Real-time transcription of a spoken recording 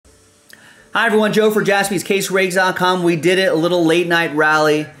Hi everyone, Joe for JaspysCaseBreaks.com. We did it, a little late night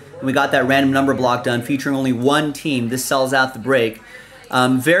rally, and we got that random number block done featuring only one team. This sells out the break.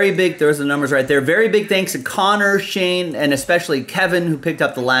 Very big, there's the numbers right there. Very big thanks to Connor, Shane, and especially Kevin who picked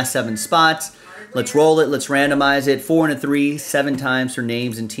up the last 7 spots. Let's roll it, let's randomize it. 4 and a 3, 7 times for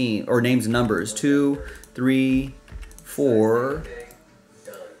names and team, or names and numbers. 2, 3, 4,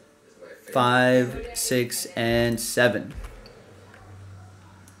 5, 6, and 7.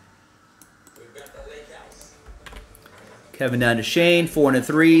 Kevin down to Shane, 4 and a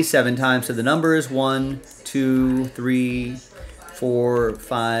 3, 7 times to the numbers. 1, 2, 3, 4,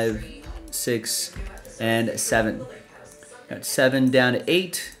 5, 6, and 7. Got 7 down to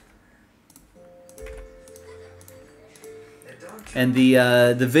 8. And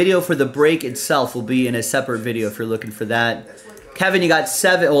the video for the break itself will be in a separate video if you're looking for that. Kevin, you got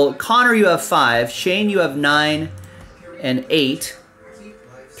 7. Well, Connor, you have 5. Shane, you have 9 and 8.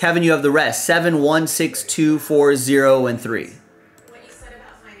 Kevin, you have the rest. 7, 1, 6, 2, 4, 0, and 3.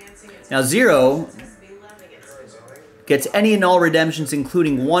 Now 0 gets any and all redemptions,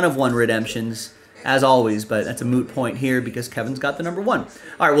 including 1 of 1 redemptions, as always, but that's a moot point here because Kevin's got the number 1. All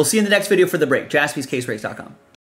right, we'll see you in the next video for the break. JaspysCaseBreaks.com.